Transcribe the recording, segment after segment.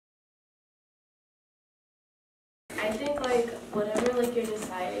whenever like you're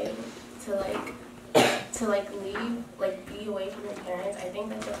deciding to leave, like be away from your parents, I think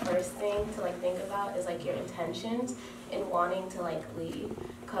that the first thing to like think about is like your intentions in wanting to like leave.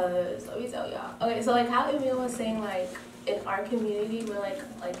 Cause let me tell y'all. Okay, so like how Emil was saying, like in our community we're like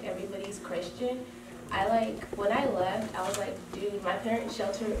everybody's Christian. When I left, I was like, dude, my parents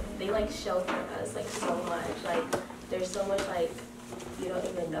shelter us like so much. Like there's so much like you don't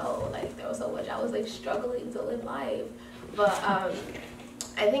even know. Like there was so much I was like struggling to live life. But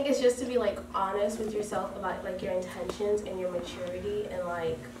I think it's just to be like honest with yourself about like your intentions and your maturity and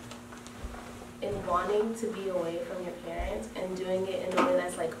like in wanting to be away from your parents and doing it in a way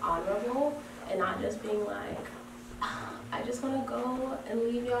that's like honorable and not just being like, I just want to go and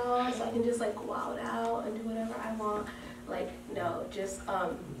leave y'all so I can just like wild out and do whatever I want. Like no, just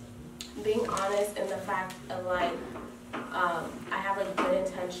being honest in the fact of like I have like good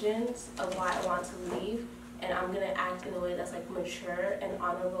intentions of why I want to leave. And I'm gonna act in a way that's like mature and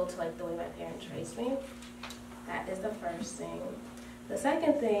honorable to like the way my parents raised me. That is the first thing. The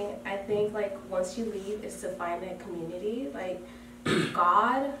second thing, I think like once you leave is to find that community. Like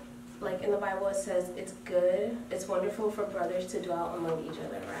God, like in the Bible it says it's good, it's wonderful for brothers to dwell among each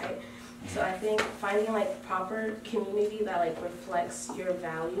other, right? So I think finding like proper community that like reflects your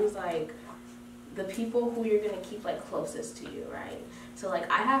values, like the people who you're gonna keep like closest to you, right? So like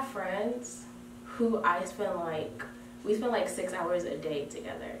I have friends who we spend like 6 hours a day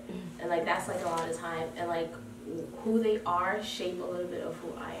together, and like that's like a lot of time, and like who they are shape a little bit of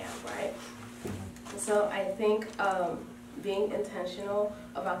who I am, right? So I think being intentional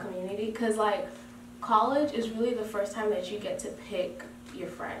about community, because like college is really the first time that you get to pick your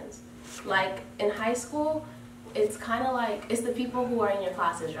friends. Like in high school, it's kind of like, it's the people who are in your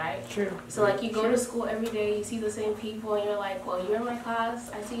classes, right? True. So like you go to school every day, you see the same people, and you're like, well, you're in my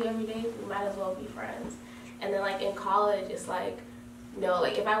class, I see you every day, we might as well be friends. And then like in college, it's like, no,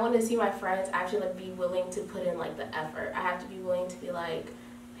 like if I want to see my friends, I have to like be willing to put in like the effort. I have to be willing to be like,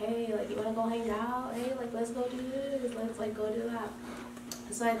 hey, like you want to go hang out? Hey, like let's go do this, let's like go do that.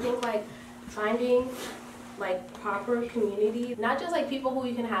 So I think like finding like proper community, not just like people who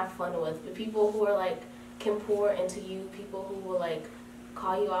you can have fun with, but people who are like, can pour into you, people who will like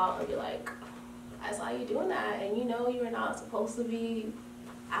call you out and be like, I saw you doing that and you know you were not supposed to be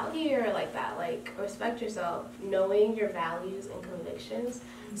out here like that. Like respect yourself, knowing your values and convictions.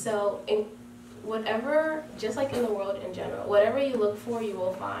 So in whatever, just like in the world in general, whatever you look for you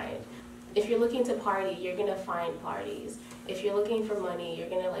will find. If you're looking to party, you're gonna find parties. If you're looking for money, you're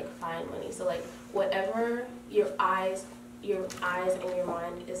gonna like find money. So like whatever your eyes and your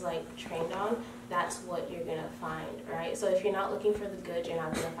mind is like trained on, that's what you're gonna find, right? So if you're not looking for the good, you're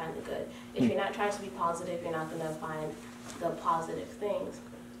not gonna find the good. If you're not trying to be positive, you're not gonna find the positive things.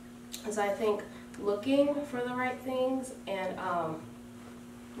 And so I think looking for the right things and then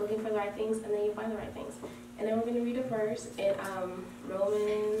you find the right things. And then we're gonna read a verse in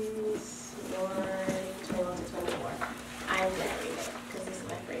Romans 1:21-24. I'm gonna read it because this is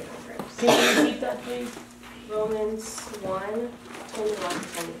my favorite verse. Can you repeat that, please? Romans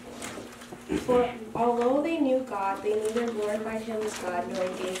 1:21-24. For although they knew God, they neither glorified him as God nor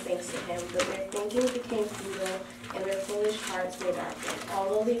gave thanks to him, but their thinking became futile and their foolish hearts were darkened.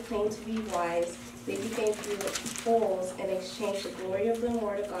 Although they claimed to be wise, they became fools and exchanged the glory of the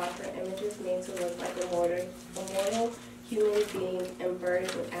immortal God for images made to look like immortal human beings and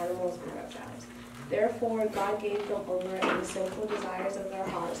birds and animals and reptiles. Therefore, God gave them over in the sinful desires of their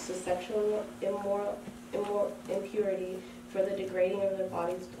hearts to sexual impurity for the degrading of their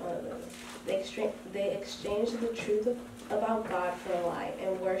bodies. They exchanged the truth about God for a lie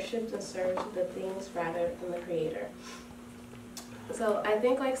and worshipped and served the things rather than the Creator. So I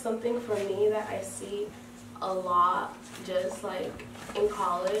think like something for me that I see a lot just like in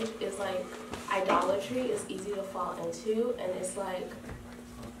college is like idolatry is easy to fall into, and it's like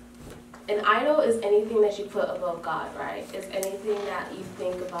an idol is anything that you put above God, right? It's anything that you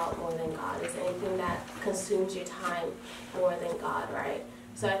think about more than God. It's anything that consumes your time more than God, right?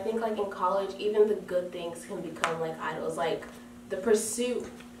 So I think like in college, even the good things can become like idols. Like the pursuit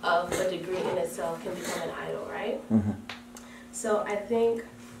of a degree in itself can become an idol, right? Mm-hmm. So I think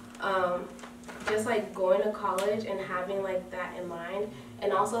just like going to college and having like that in mind,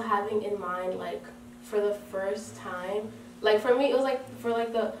 and also having in mind like for the first time, like for me it was like for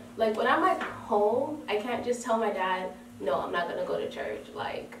like when I'm like home, I can't just tell my dad, no, I'm not gonna go to church.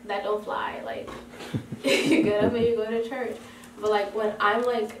 Like that don't fly. Like you get up and you go to church. But like when I'm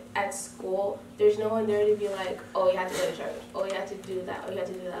like at school, there's no one there to be like, oh, you have to go to church. Oh, you have to do that. Oh, you have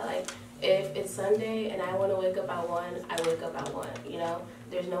to do that. Like if it's Sunday and I want to wake up at 1, I wake up at 1, you know?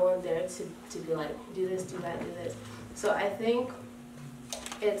 there's no one there to be like, do this, do that, do this. So I think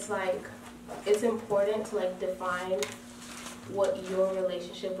it's like, it's important to like define what your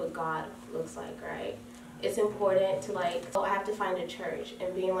relationship with God looks like, right? It's important to like, oh, I have to find a church,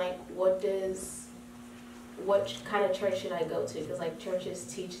 and being like, what kind of church should I go to? Because like churches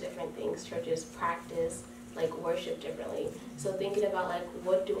teach different things, churches practice like worship differently. So thinking about like,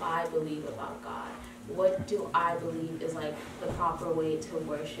 what do I believe about God? What do I believe is like the proper way to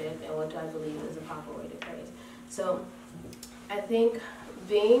worship, and what do I believe is the proper way to praise? So I think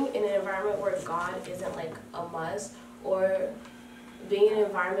being in an environment where God isn't like a must, or being in an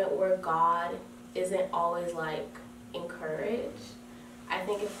environment where God isn't always like encouraged, I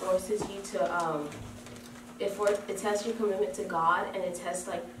think it forces you to it tests your commitment to God, and it tests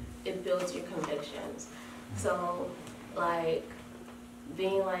like, it builds your convictions. So like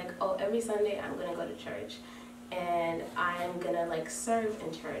being like, oh, every Sunday I'm gonna go to church and I'm gonna like serve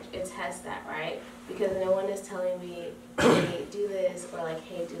in church, it tests that, right? Because no one is telling me, hey, do this, or like,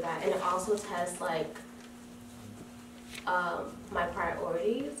 hey, do that. And it also tests like my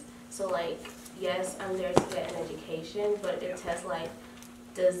priorities. So like, yes, I'm there to get an education, but it tests like,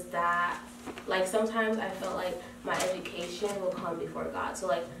 does that, like sometimes I felt like my education will come before God. So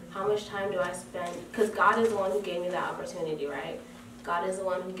like, how much time do I spend, because God is the one who gave me that opportunity, right? God is the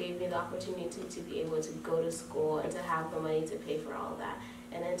one who gave me the opportunity to be able to go to school and to have the money to pay for all of that,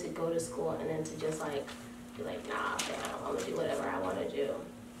 and then to go to school and then to just like be like, nah, fam, I'm gonna do whatever I want to do.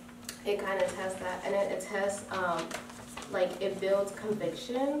 It kind of tests that, and then it tests like, it builds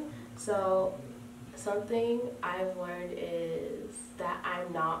conviction. So something I've learned is that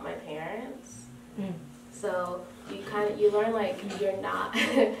I'm not my parents. So you learn like, you're not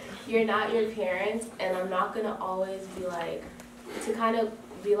you're not your parents, and I'm not gonna always be like, to kind of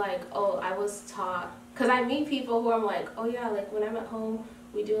be like, oh, I was taught, because I meet people who I'm like, oh yeah, like when I'm at home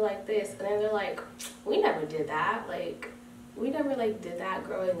we do like this, and then they're like, we never did that, like we never like did that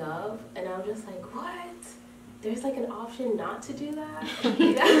growing up, and I'm just like, what? There's like an option not to do that?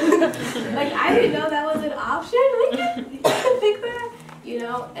 You know? Like, I didn't know that was an option. We can pick that, you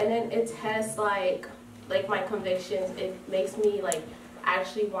know? And then it tests like my convictions. It makes me like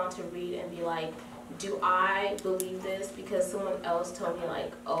actually want to read and be like, do I believe this because someone else told me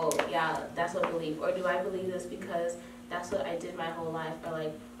like, oh yeah, that's what I believe? Or do I believe this because that's what I did my whole life? Or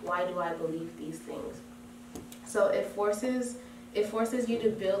like, why do I believe these things? So it forces you to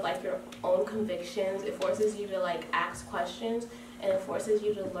build like your own convictions. It forces you to like ask questions, and it forces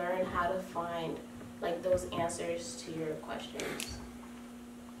you to learn how to find like those answers to your questions.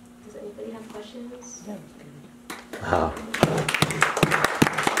 Does anybody have questions? Wow.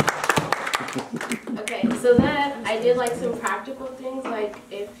 Okay, so then I did like some practical things, like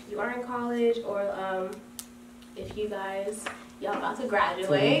if you are in college, or if you guys, y'all about to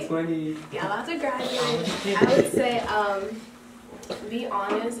graduate. Y'all about to graduate. I would say be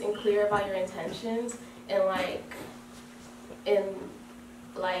honest and clear about your intentions, and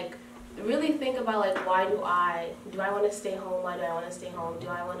really think about like, why do I want to stay home? Why do I want to stay home? Do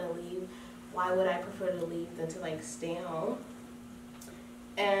I want to leave? Why would I prefer to leave than to like stay home?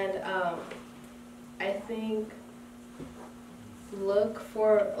 And I think look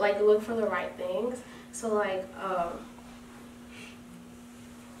for the right things. So like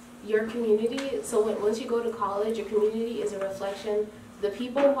your community, so once you go to college, your community is a reflection. The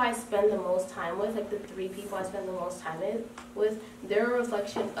people who I spend the most time with, like the 3 people I spend the most time with, they're a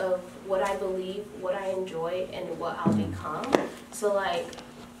reflection of what I believe, what I enjoy, and what I'll become. So like,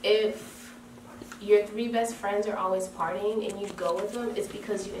 if your 3 best friends are always partying and you go with them, it's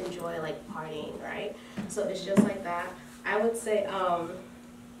because you enjoy like partying, right? So it's just like that. I would say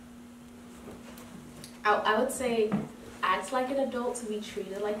I would say act like an adult to be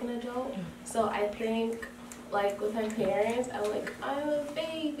treated like an adult. So I think like with my parents, I'm like, I'm a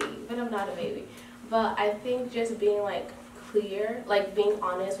baby, but I'm not a baby. But I think just being like clear, like being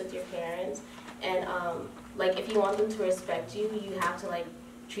honest with your parents, and like if you want them to respect you, you have to like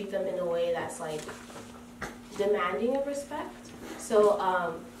treat them in a way that's like demanding of respect.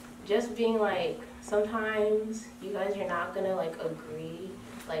 So just being like, sometimes you guys, you're not gonna like agree.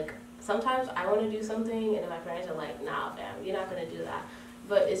 Like sometimes I want to do something and my parents are like, nah fam, you're not gonna do that.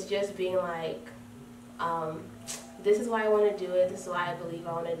 But it's just being like, this is why I want to do it, this is why I believe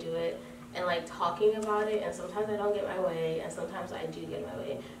I want to do it, and like talking about it. And sometimes I don't get my way, and sometimes I do get my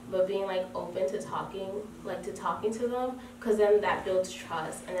way, but being like open to talking, to them, because then that builds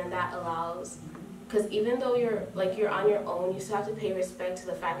trust, and then that allows, because even though you're on your own, you still have to pay respect to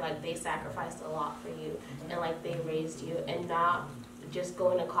the fact like they sacrificed a lot for you, and like they raised you, and not just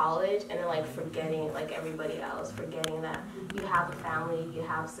going to college and then like forgetting like everybody else, forgetting that you have a family, you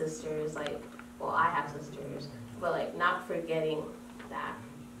have sisters, like, well, I have sisters, but like not forgetting that.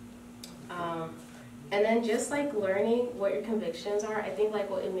 And then just like learning what your convictions are. I think like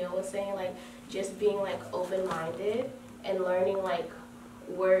what Emil was saying, like just being like open-minded and learning like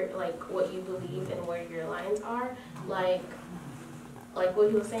where, like what you believe and where your lines are. Like what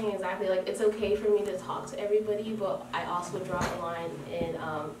he was saying exactly, like it's okay for me to talk to everybody, but I also draw a line in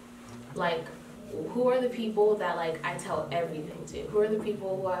like who are the people that like I tell everything to? Who are the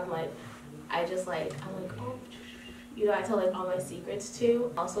people who I'm like, I'm like, oh, you know, I tell like all my secrets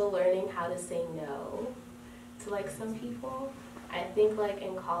to. Also learning how to say no to like some people. I think like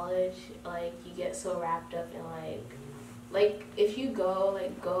in college, like you get so wrapped up in like if you go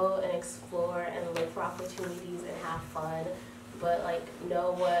and explore and look for opportunities and have fun, but like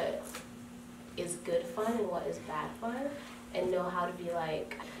know what is good fun and what is bad fun, and know how to be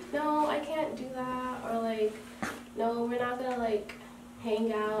like, no, I can't do that, or like, no, we're not gonna like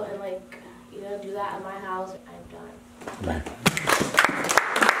hang out and like, you know, do that at my house. I'm done. Bye.